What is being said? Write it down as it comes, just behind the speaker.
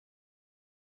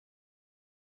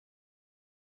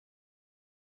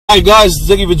Hey guys,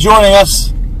 thank you for joining us.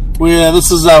 This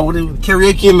is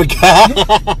karaoke in the car.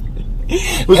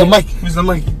 Where's the mic? Where's the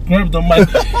mic? Grab the mic.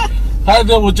 Hi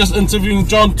there, we're just interviewing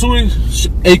John Tui,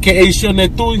 aka John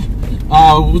Tui.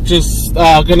 We're just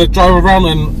gonna drive around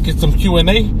and get some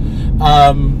Q&A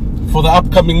for the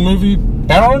upcoming movie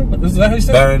Baron. Is that how you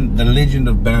say it? Baron, the legend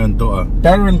of Baron Toa.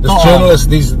 Baron Toa. This journalist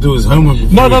needs to do his homework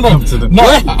before No.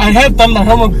 I have done my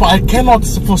homework, but I cannot.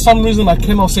 For some reason, I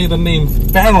cannot say the name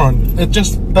Baron. It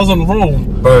just doesn't roll.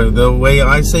 Bro, the way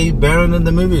I say Baron in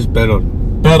the movie is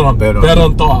Baron. Baron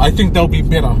Toa. I think that'll be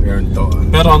better. Baron Toa.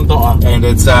 Baron Toa. And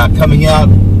it's coming out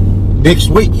next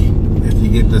week. If you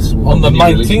get this on the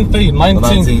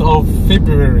 19th of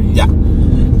February. Yeah.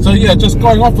 So yeah, just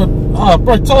going off it,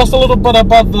 bro, tell us a little bit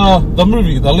about the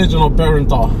movie, The Legend of Baron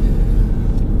Toa.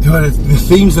 The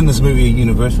themes in this movie are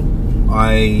universal.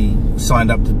 I signed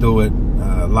up to do it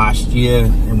last year,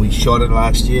 and we shot it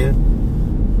last year.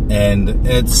 And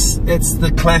it's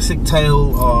the classic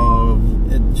tale of,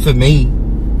 for me,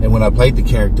 and when I played the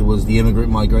character, was the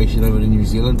immigrant migration over to New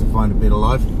Zealand to find a better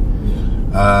life.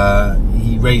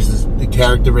 The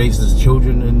character raises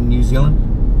children in New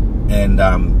Zealand, and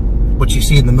what you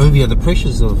see in the movie are the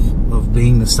pressures of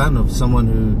being the son of someone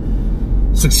who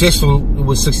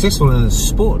was successful in his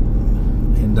sport,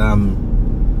 and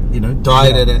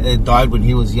died when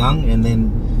he was young, and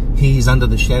then he's under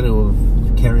the shadow of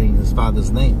carrying his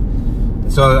father's name.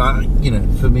 So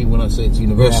for me, when I say it's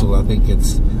universal, I think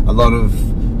it's a lot of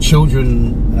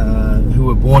children who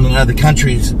were born in other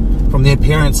countries, from their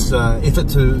parents' effort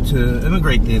to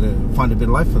immigrate there to find a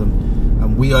better life for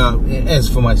them. We are, as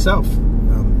for myself,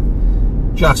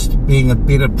 just being a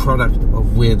better product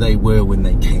of where they were when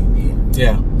they came here.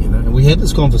 Yeah. And we had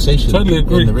this conversation in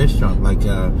the restaurant. Like,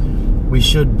 we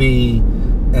should be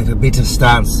at a better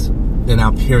stance than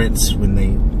our parents when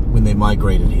they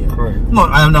migrated here. Correct.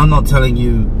 I'm not telling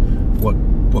you what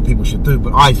people should do,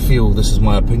 but I feel, this is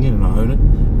my opinion and I own it,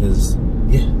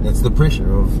 that's the pressure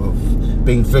of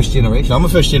being first generation. I'm a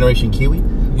first generation Kiwi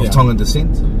of Tongan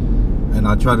descent, and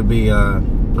I try to be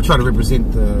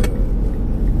represent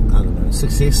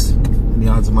success in the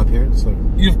eyes of my parents. So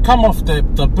you've come off the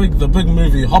big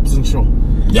movie Hobbs and Shaw.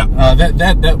 Yeah.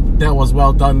 That was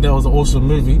well done. That was an awesome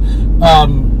movie.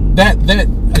 That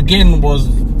again was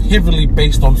heavily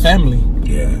based on family.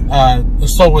 Yeah.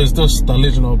 So is this The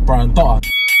Legend of Baron Toa.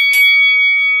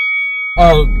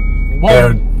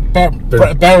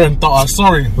 Baron Toa,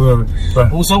 sorry.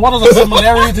 So what are the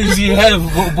similarities you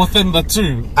have within the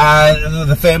two?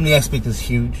 The family aspect is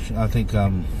huge. I think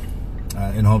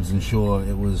in Hobbs and Shaw,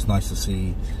 it was nice to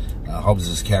see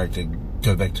Hobbs' character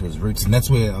go back to his roots, and that's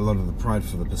where a lot of the pride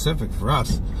for the Pacific, for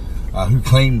us, who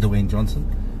claimed Dwayne Johnson,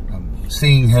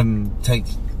 seeing him take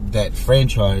that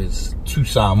franchise to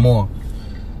Samoa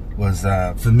was,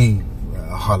 for me,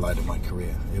 a highlight of my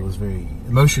career. It was very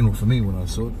emotional for me when I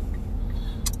saw it.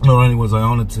 Not only was I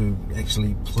honoured to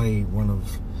actually play one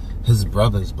of his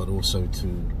brothers, but also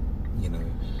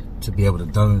to be able to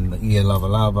don the Ia Lava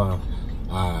Lava,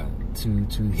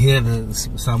 to hear the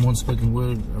Samoan spoken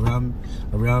word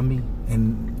around me,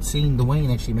 and seeing Dwayne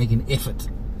actually make an effort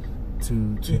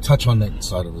to touch on that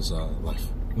side of his life.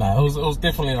 Nah, it was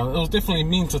definitely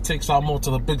mean to take Samoa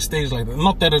to the big stage like that.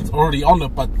 Not that it's already on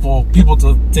it, but for people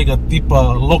to take a deeper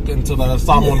look into the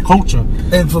Samoan culture,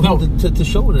 and for them to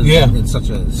show it in such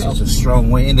a strong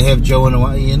way, and to have Joe and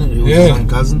Hawaii in it, who was his own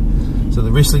cousin. So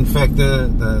the wrestling factor,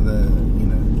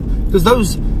 because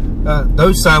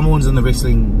those Samoans in the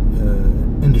wrestling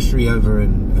industry over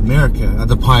in America are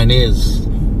the pioneers,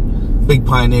 big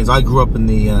pioneers. I grew up in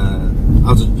the I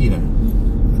was a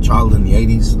child in the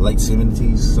 80s, late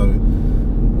 70s, so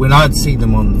when I'd see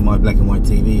them on my black and white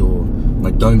TV or my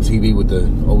dome TV with the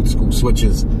old school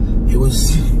switches, it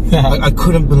was I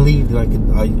couldn't believe that I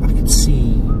could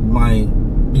see my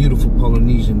beautiful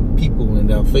Polynesian people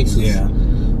and our faces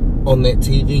on that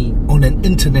TV on an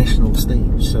international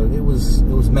stage. So it was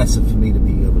massive for me to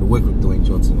be able to work with Dwayne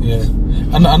Johnson. Yeah.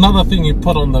 And another thing you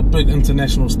put on the big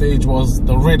international stage was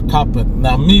the red carpet.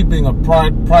 Now, me being a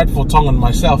prideful Tongan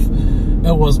myself,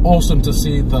 it was awesome to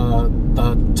see the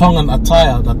Tongan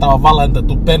attire, the Tawala and the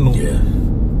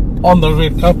Tupenu, on the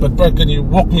red carpet. Bro, can you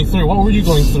walk me through? What were you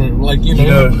going through? Like,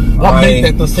 what made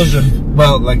that decision?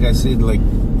 Well, like I said,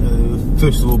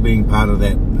 first of all, being part of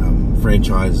that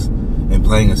franchise and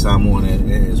playing a Samoan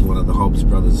as one of the Hobbs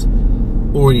brothers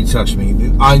already touched me.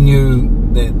 I knew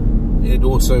that it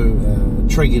also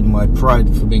triggered my pride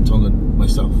for being Tongan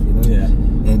myself,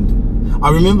 And I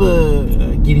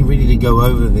remember getting ready to go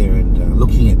over there and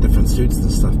looking at different suits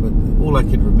and stuff, but all I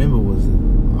could remember was that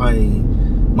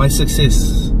my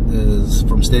success is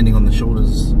from standing on the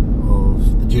shoulders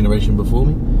of the generation before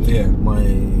me. Yeah.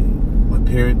 My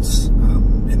parents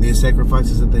and their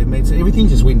sacrifices that they made. So everything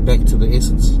just went back to the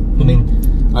essence for me.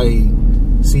 I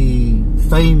see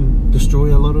fame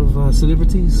destroy a lot of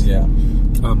celebrities. Yeah.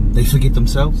 They forget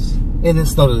themselves. And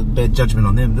it's not a bad judgment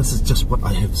on them. This is just what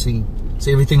I have seen.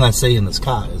 So everything I say in this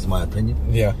car is my opinion.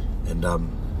 Yeah. And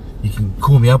you can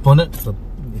call me up on it. But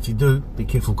if you do, be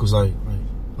careful, because I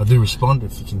do respond.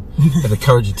 If you can have the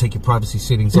courage to take your privacy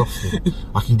settings off,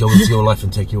 I can go into your life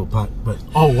and take you apart. But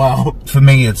oh wow, for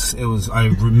me, I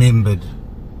remembered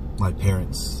my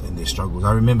parents and their struggles.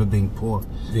 I remember being poor,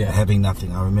 having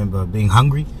nothing. I remember being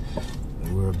hungry.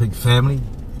 We were a big family.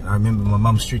 I remember my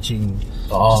mum stretching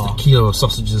just a kilo of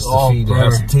sausages to feed a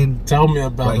house of 10. Tell me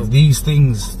about it. These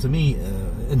things to me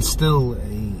instill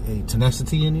a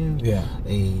tenacity in you,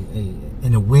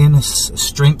 an awareness, a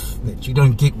strength that you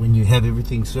don't get when you have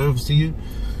everything served to you.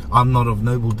 I'm not of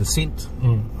noble descent.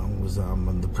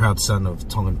 I'm the proud son of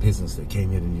Tongan peasants that came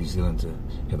here to New Zealand to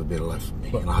have a better life for me,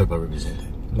 and I hope I represent that.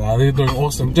 Nah, they're doing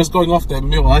awesome. Just going off that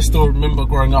meal, I still remember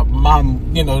growing up,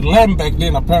 Mum, lamb back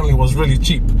then apparently was really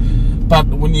cheap. But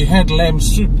when you had lamb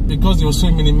soup, because there were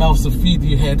so many mouths to feed,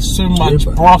 you had so much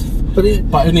broth, but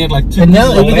only had like 2 And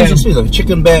now everything's expensive, like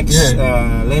chicken backs,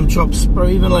 lamb chops, bro,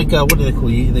 even like, what do they call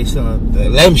you? They sell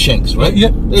lamb shanks, right? Yeah.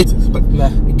 But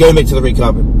going back to the red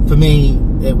carpet, for me,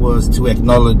 it was to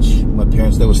acknowledge my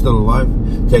parents that were still alive,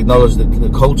 to acknowledge the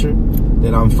culture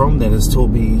that I'm from, that has taught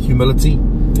me humility,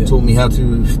 taught me how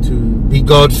to be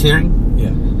God-fearing.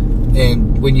 Yeah.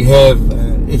 And when you have,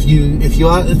 if you're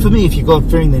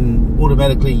God-fearing, then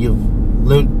automatically you've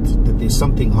learnt that there's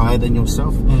something higher than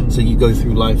yourself. So you go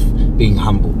through life being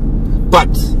humble.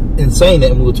 But in saying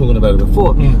that, and we were talking about it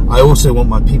before, I also want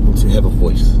my people to have a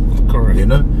voice. Correct.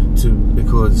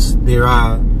 Because there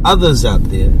are others out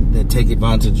there that take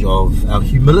advantage of our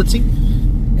humility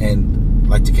and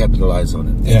like to capitalize on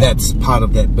it. And that's part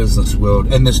of that business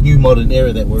world and this new modern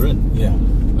era that we're in. Yeah.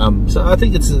 So I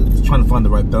think it's trying to find the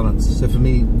right balance. So for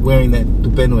me, wearing that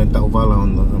tupeno and ta'uvala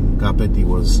on the kapeti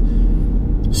was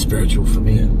spiritual for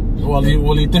me. Yeah.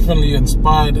 Well, he definitely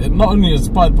inspired. Not only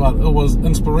inspired, but it was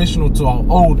inspirational to our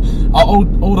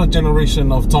older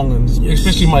generation of Tongans,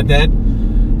 especially my dad.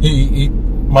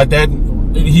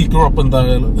 He grew up in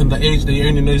the age that he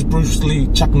only knows Bruce Lee,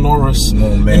 Chuck Norris,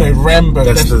 Rambo.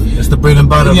 That's the bread and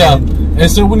butter. Yeah. Man. And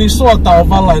so when he saw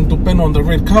Ta'avala and Tupeno on the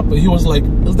red carpet, he was like,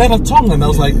 "Is that a Tongan?" I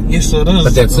was like, "Yes, it is."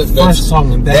 But that's the first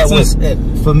Tongan. That was it.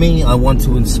 For me, I want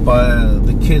to inspire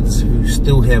the kids who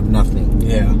still have nothing.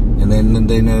 Yeah. And then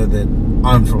they know that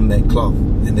I'm from that cloth,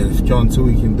 and that if John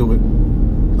Tui can do it,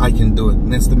 I can do it.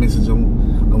 And that's the message I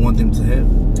want them to have.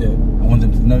 Yeah. I want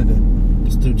them to know that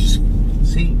this dude just.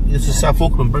 See, this is South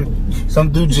Auckland, bro. Some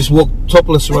dude just walked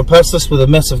topless right past us with a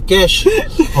massive gash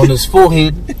on his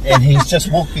forehead, and he's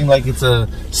just walking like it's a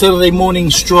Saturday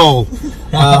morning stroll.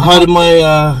 Hi to my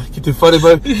Kitu Whare,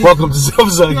 bro. Welcome to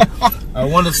South Zone. I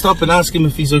want to stop and ask him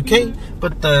if he's okay,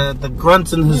 but the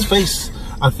grunt in his face,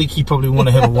 I think he probably want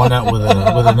to have a one out with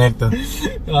an actor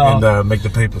and make the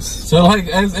papers. So, like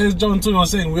as John Tui was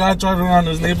saying, we are driving around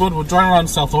this neighborhood. We're driving around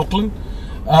South Auckland.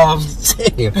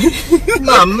 Damn.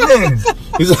 Nah, man.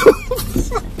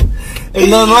 Ain't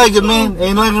nothing like it, man.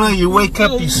 Ain't nothing like it. You wake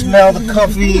up, you smell the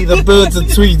coffee, the birds are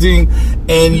tweeting,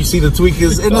 and you see the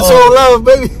tweakers, and it's all love,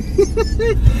 baby.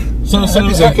 So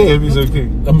he's okay. He's okay.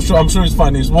 I'm sure he's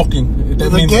fine. He's walking.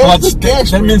 That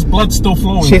means blood's still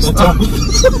flowing. He's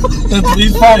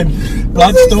fine.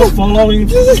 Blood's still flowing.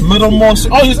 Middlemost.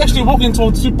 Oh, he's actually walking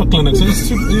towards super clinic, so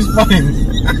he's fine.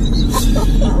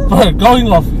 But going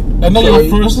off. I know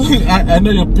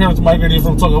your parents migrated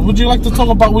from Tonga. Would you like to talk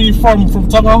about where you're from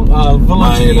Tonga?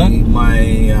 Village,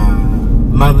 my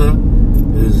mother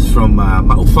is from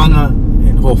Maufanga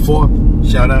and Hofoa,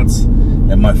 shout outs,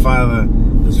 and my father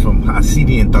is from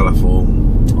Haasidi and Talafo.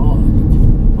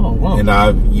 Oh wow. And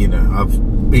I've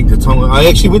been to Tonga. I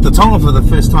actually went to Tonga for the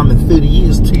first time in 30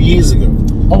 years, 2 years ago.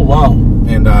 Oh wow.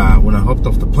 And when I hopped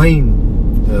off the plane,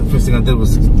 the first thing I did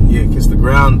was kiss the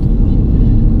ground.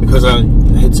 Because I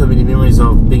had so many memories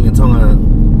of being in Tonga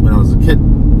when I was a kid.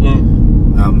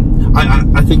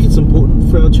 I think it's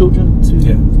important for our children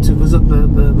to visit the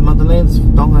motherlands,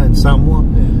 Tonga and Samoa,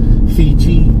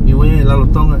 Fiji, Niue,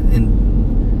 Rarotonga, and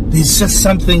there's just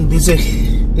something. There's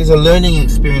a learning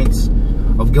experience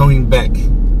of going back.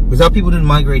 Because our people didn't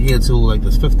migrate here till like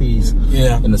the 50s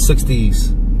and the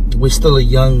 60s. We're still a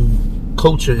young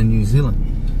culture in New Zealand.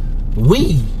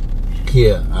 We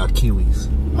here are Kiwis.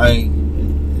 I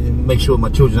make sure my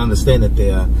children understand that they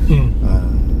are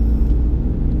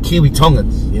Kiwi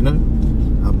Tongans,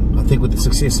 I think with the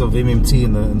success of MMT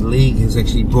and the league has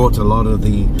actually brought a lot of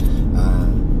the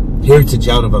heritage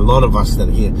out of a lot of us that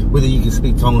are here, whether you can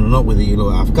speak Tongan or not, whether you're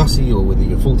Afgasi or whether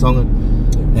you're full Tongan,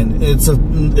 and it's a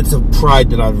pride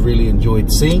that I've really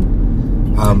enjoyed seeing.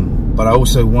 But I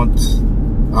also want,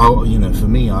 for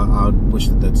me, I wish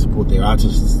that they'd support their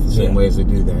artists the same way as they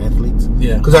do their athletes.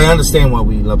 Yeah. Because I understand why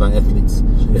we love our athletes.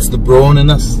 Yeah. It's the brawn in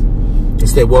us.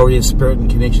 It's their warrior spirit and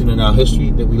connection in our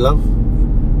history that we love.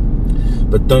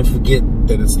 But don't forget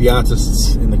that it's the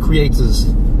artists and the creators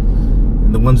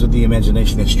and the ones with the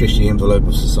imagination that stretch the envelope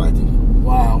of society.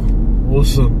 Wow,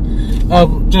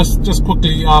 awesome. Just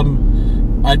quickly,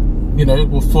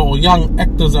 for young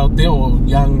actors out there or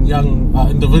young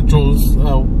individuals,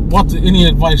 what's any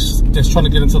advice that's trying to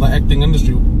get into the acting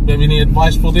industry? Do you have any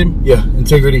advice for them? Yeah,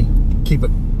 integrity. Keep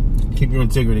your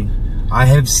integrity. I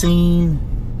have seen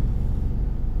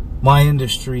my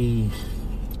industry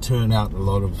turn out a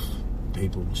lot of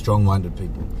people, strong-minded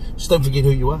people. Just don't forget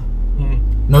who you are.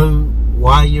 Know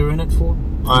why you're in it for.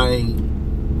 I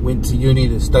went to uni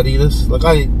to study this. Like,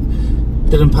 I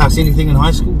didn't pass anything in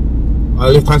high school. I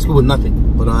left high school with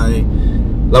nothing, but I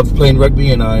loved playing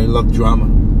rugby and I loved drama,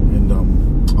 and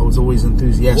I was always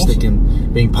enthusiastic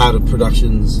in being part of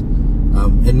productions.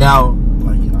 And now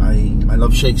I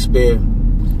love Shakespeare.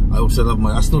 I still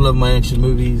love my action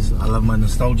movies. I love my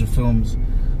nostalgia films.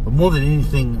 But more than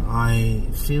anything, I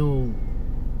feel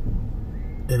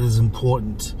it is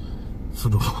important for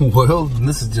the world, and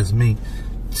this is just me,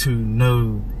 to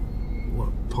know what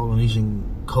Polynesian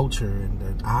culture and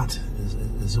art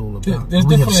is all about.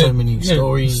 We have so many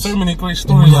stories. So many great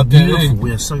stories. We are beautiful.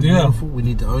 We are so beautiful. We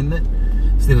need to own that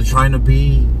instead of trying to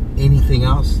be anything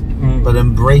else, but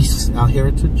embrace our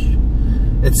heritage.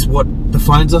 It's what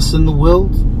defines us in the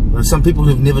world. Some people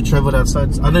who've never travelled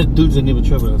outside. I know dudes that never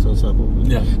travelled outside South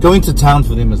Auckland. Yeah. Going to town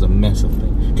for them is a massive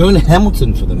thing. Going to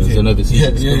Hamilton for them is an overseas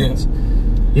experience.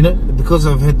 You know, because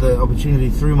I've had the opportunity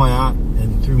through my art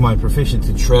and through my profession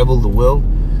to travel the world,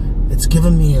 it's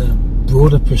given me a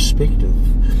broader perspective.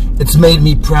 It's made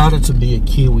me prouder to be a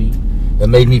Kiwi. It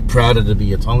made me prouder to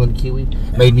be a Tongan Kiwi.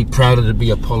 It made me prouder to be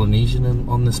a Polynesian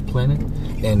on this planet.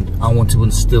 And I want to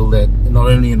instill that not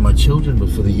only in my children, but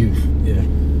for the youth. Yeah.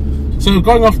 So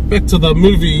going off back to the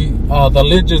movie, The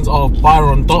Legends of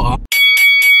Byron Dotta.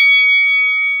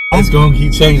 It's going to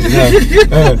keep changing now.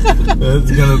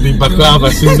 It's going to be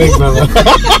baklava soon next, brother.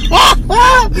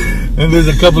 And there's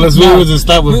a couple of words that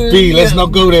start with B. Let's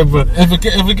not go there, bro. If it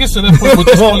gets to that point, we're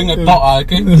just calling it Dotta,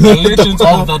 okay? The Legends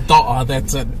of the Dotta,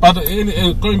 that's it. But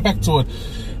going back to it,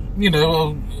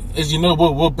 as you know,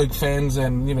 we're big fans,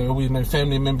 and we know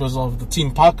family members of the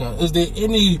team Parker. Is there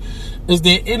any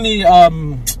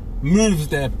moves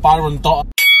that Byron Dotta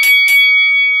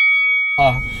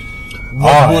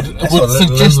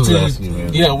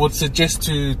would suggest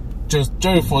to just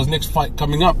Joe for his next fight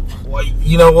coming up? Well,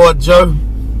 you know what, Joe?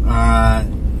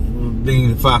 Being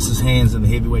the fastest hands in the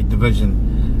heavyweight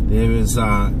division, there's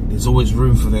always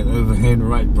room for that overhand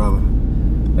right, brother.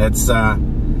 That's I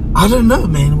don't know,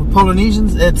 man. With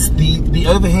Polynesians, it's the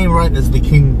overhand right is the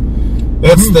king.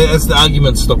 That's the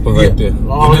argument stopper right there.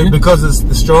 Because it's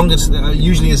the strongest.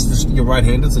 Usually, it's your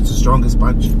right-handed, so it's the strongest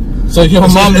punch. So your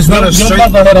mum is not a straight. Your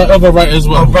mother had an over right as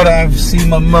well. Oh, brother, I've seen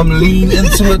my mum lean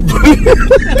into it.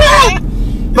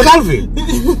 Look out of it!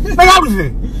 Look out of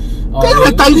it!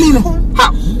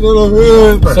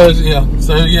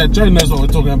 So Joe knows what we're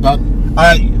talking about.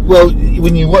 Well,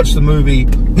 when you watch the movie,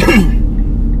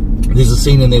 there's a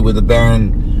scene in there where the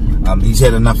Baron, he's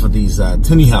had enough of these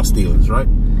tinny house dealers, right?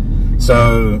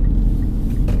 So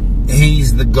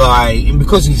he's the guy, and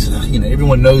because he's,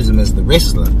 everyone knows him as the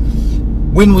wrestler.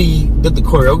 When we did the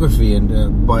choreography,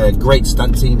 and by a great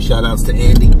stunt team, shout outs to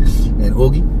Andy and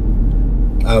Augie,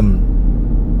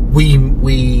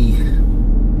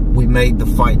 we made the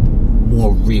fight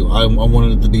more real. I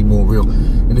wanted it to be more real.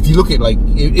 And if you look at,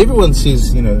 everyone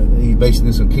says, he's basing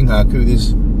this on King Haku,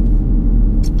 there's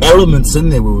elements in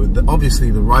there where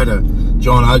obviously the writer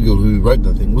John Tui, who wrote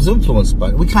the thing, was influenced by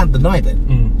it. We can't deny that.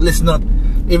 Let's not,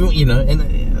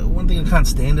 and one thing I can't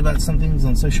stand about some things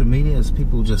on social media is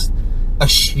people just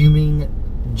assuming,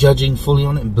 judging fully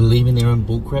on it and believing their own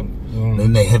bullcrap.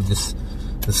 And they have this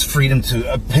freedom to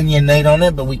opinionate on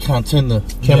it, but we can't turn the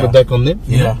camera back on them.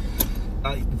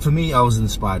 For me, I was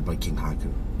inspired by King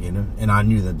Haku, and I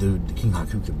knew that dude, the King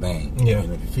Haku could bang.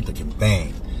 Fita can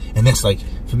bang. And that's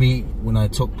for me, when I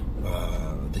took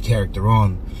the character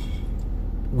on,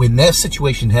 when that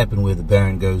situation happened where the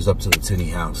Baron goes up to the tinny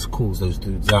house, calls those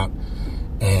dudes out,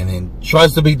 and then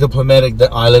tries to be diplomatic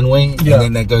the island way, and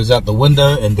then that goes out the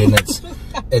window, and then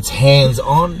it's hands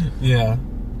on.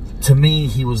 To me,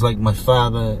 he was like my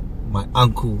father, my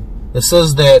uncle. This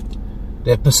is that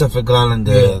Pacific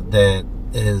Islander that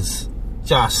is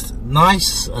just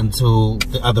nice until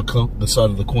the side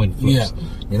of the coin flips. Yeah.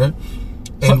 You know.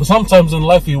 And sometimes in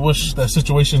life you wish that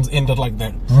situations ended like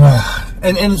that.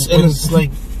 And it's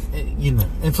like, you know.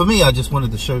 And for me, I just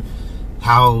wanted to show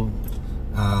how,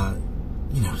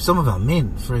 you know, some of our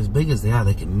men, for as big as they are,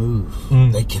 they can move.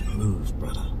 They can move,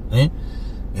 brother. Eh?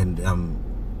 And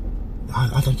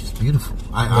I think it's beautiful.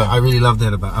 I really love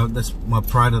that about. That's my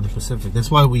pride of the Pacific. That's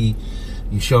why you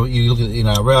look at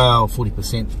NRL,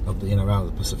 40% of the NRL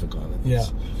is the Pacific Islands. Yeah.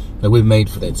 That we're made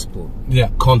for that sport. Yeah.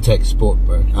 Contact sport,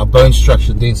 bro. Our bone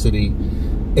structure density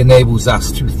enables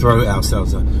us to throw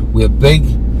ourselves out. We're big.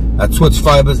 Our twitch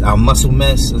fibers, our muscle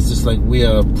mass, it's just like we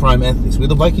are prime athletes. We're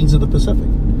the Vikings of the Pacific.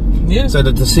 Yeah. So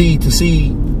to see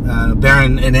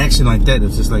Baron in action like that,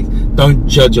 it's just like, don't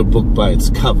judge a book by its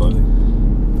cover.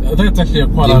 That's actually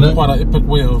quite an epic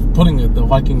way of putting it. The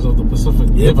Vikings of the Pacific.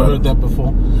 Yeah, Never heard that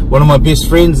before. One of my best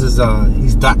friends is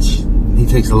he's Dutch. He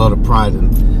takes a lot of pride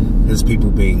in his people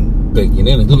being big. You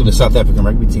know, look at the South African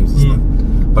rugby teams and stuff.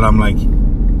 But I'm like,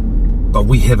 but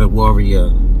we have a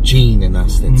warrior gene in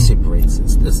us that separates.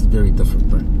 It's very different,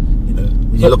 bro. You know,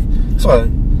 when you look.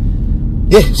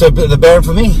 So the Baron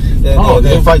for me,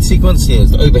 the fight sequence,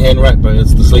 it's the overhand right, bro.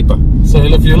 It's the sleeper. So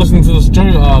if you're listening to this,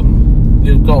 Joe,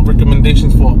 you've got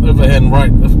recommendations for overhand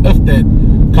right if that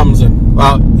comes in.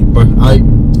 Well, bro,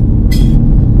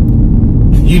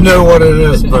 you know what it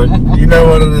is, bro. You know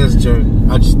what it is, Joe.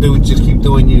 I just keep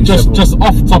doing you. Just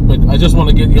off topic. I just want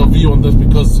to get your view on this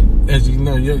because, as you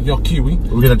know, you're Kiwi.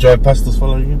 We're gonna drive past this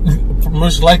fellow again.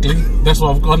 Most likely. That's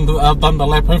why I've done the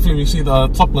lap. Hopefully, we see the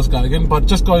topless guy again. But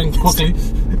just going quickly,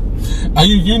 are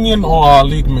you Union or a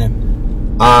League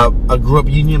man? I grew up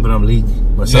Union, but I'm League.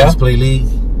 My sons play League.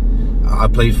 I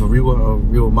played for Rewa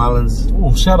Marlins.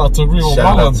 Oh, shout out to Rewa Marlins.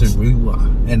 Shout out to Rewa.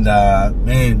 And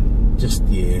man.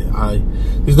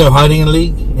 There's no hiding in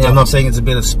League. I'm not saying it's a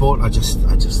better sport. I just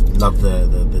love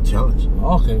the challenge.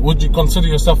 Okay. Would you consider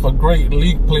yourself a great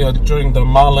League player during the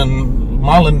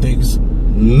Marlin days?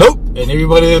 Nope. And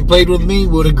everybody that played with me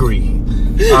would agree.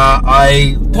 That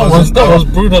was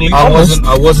brutally honest.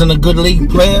 I wasn't a good League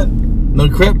player. No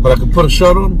crap, but I could put a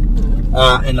shot on.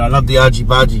 And I love the argy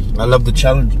bargy. I love the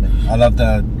challenge, man. I love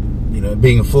the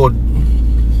being a forward.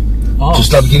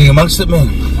 Just love getting amongst it, man.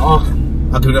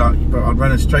 I'd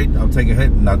run it straight, I'll take a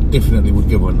hit, and I definitely would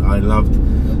give one. I loved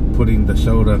putting the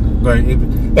shoulder.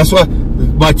 That's why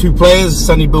my two players,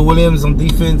 Sonny Bill Williams on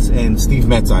defense and Steve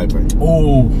Matai, bro.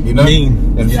 Oh,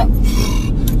 mean.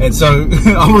 And so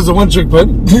I was a one-trick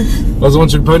pony.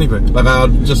 Bro. Like I'll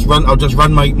just run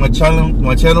my channel,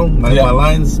 my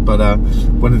lines. But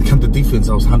when it comes to defense,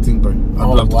 I was hunting, bro. I'd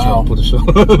love to try and put a shot.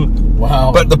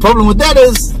 Wow. But the problem with that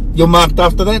is you're marked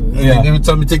after that, and every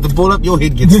time you take the ball up, your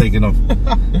head gets taken off.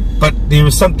 But there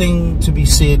is something to be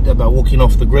said about walking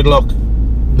off the gridlock,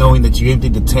 knowing that you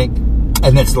emptied the tank,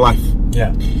 and that's life.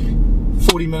 Yeah.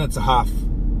 40 minutes a half.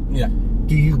 Yeah.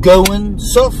 Do you go in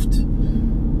soft?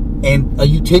 And are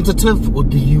you tentative, or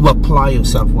do you apply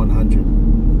yourself 100?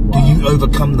 Wow. Do you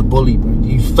overcome the bully, bro? Do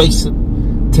you face it,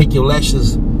 take your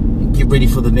lashes, and get ready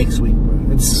for the next week, bro?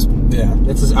 That's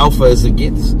as alpha as it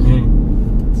gets.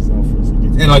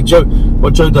 And like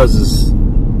what Joe does is,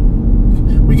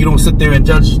 we can all sit there and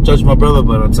judge my brother,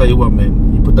 but I'll tell you what,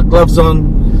 man, you put the gloves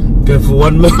on, go for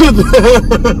 1 minute,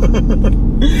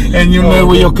 and you know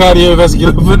where your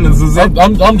cardiovascular fitness is at.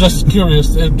 I'm just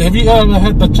curious, have you ever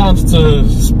had the chance to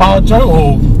spar, Joe?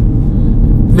 Or?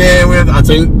 Man, I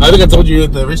think I told you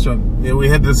at the restaurant, we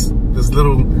had this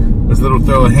little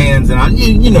throw of hands, and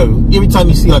every time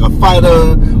you see like a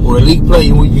fighter or a league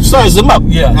player, you size them up.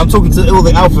 Yeah. I'm talking to all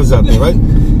the alphas out there, right?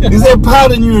 Is there a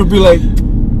part in you would be like,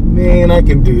 man, I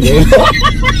can do that?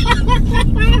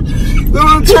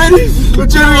 I'm training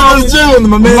I was doing.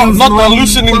 My man not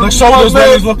loosening the shoulders when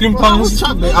he's looking past.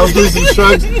 I was doing some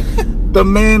shrugs. The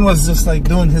man was just like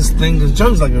doing his thing. Cause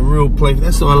Joe's like a real player.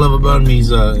 That's what I love about him.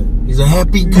 He's a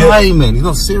happy guy, man. He's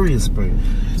not serious, bro.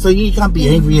 So you can't be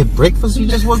angry at breakfast. You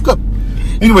just woke up.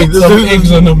 Anyway,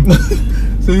 eggs on him.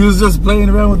 So he was just playing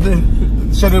around with the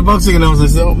shadow boxing, and I was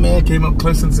like, oh man, came up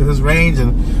close into his range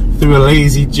and threw a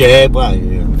lazy jab.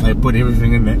 I put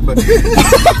everything in there. But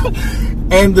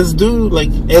and this dude, like,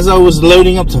 as I was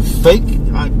loading up to fake,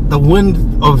 the wind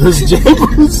of his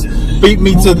jabs beat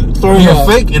me to throwing a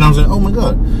fake, and I was like, oh my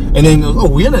god. And then,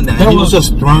 we're in it now. And he was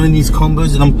just throwing these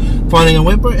combos, and I'm finding a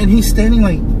way, bro, and he's standing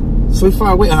like so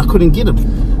far away, and I couldn't get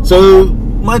him. So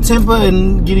my temper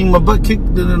and getting my butt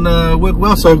kicked didn't work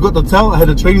well, so I got the towel. I had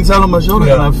a training towel on my shoulder,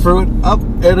 and I threw it up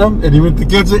at him, and he went to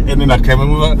catch it, and then I came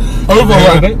in with I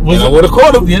would have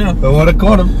caught him. Yeah, I would have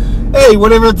caught him. Hey,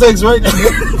 whatever it takes, right?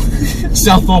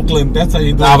 South Auckland, that's how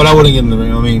you do it. Nah, but I wouldn't get in the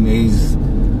ring. I mean, he's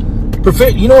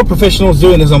You know what professionals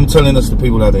do, and as I'm telling this to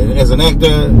people out there, as an actor,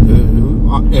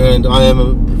 and I am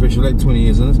a professional actor, 20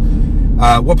 years in this,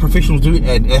 what professionals do,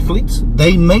 and athletes,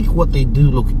 they make what they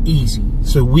do look easy.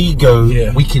 So we go,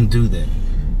 we can do that.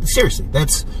 Seriously,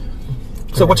 that's...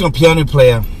 So watching a piano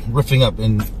player riffing up,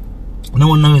 and no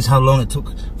one knows how long it took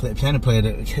for that piano player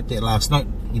to hit that last note,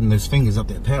 getting those fingers up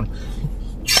that piano.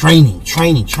 Training,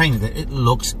 that it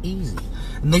looks easy.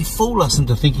 And they fool us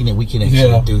into thinking that we can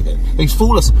actually do that. They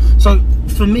fool us. So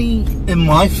for me, in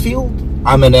my field,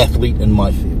 I'm an athlete in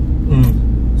my field.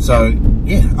 So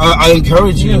yeah, I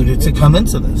encourage you to come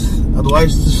into this.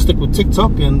 Otherwise, just stick with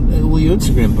TikTok and all your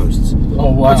Instagram posts.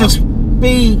 Oh wow! But just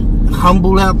be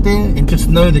humble out there, and just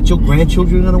know that your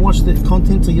grandchildren are going to watch the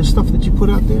content of your stuff that you put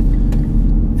out there.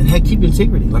 And keep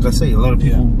integrity. Like I say, a lot of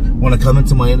people want to come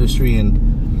into my industry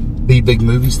and be big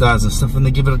movie stars and stuff, and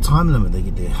they give it a time limit. They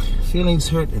get their feelings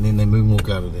hurt, and then they walk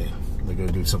out of there. They go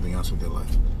do something else with their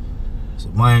life. So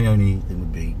my only thing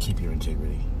would be, keep your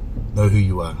integrity, know who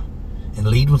you are, and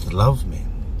lead with love, man.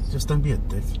 Just don't be a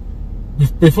dick.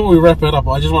 Before we wrap it up,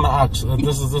 I just want to ask,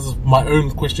 this is my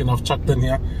own question I've chucked in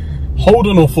here.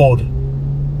 Holden or Ford?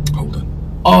 Holden.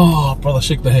 Oh, brother,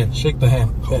 shake the hand. Shake the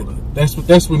hand. Holden. That's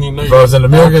when you know. If I was an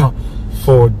American,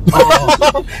 Ford.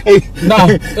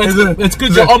 It's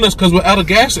good you're honest, because we're out of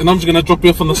gas, and I'm just gonna drop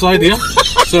you off on the side here.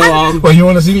 So, well, you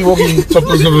want to see me walking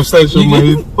topless on the stage with my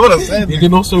head? What a sad. You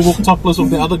can also walk topless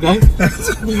with the other guy.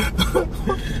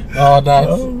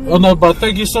 Oh no, but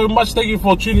thank you so much. Thank you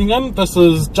for tuning in. This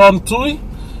is John Tui.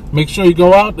 Make sure you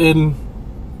go out and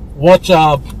watch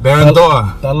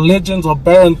the Legends of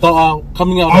Baron Toa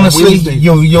coming out. Honestly,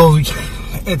 on Wednesday.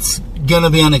 It's gonna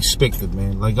be unexpected,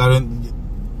 man. Like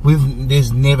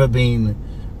there's never been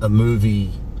a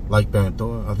movie like Baron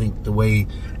Toa. I think the way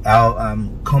our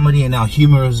comedy and our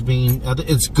humor has been,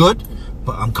 it's good,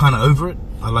 but I'm kind of over it.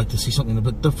 I like to see something a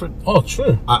bit different. Oh,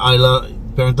 true. I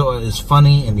love Baron Toa is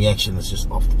funny, and the action is just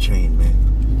off the chain,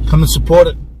 man. Come and support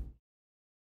it.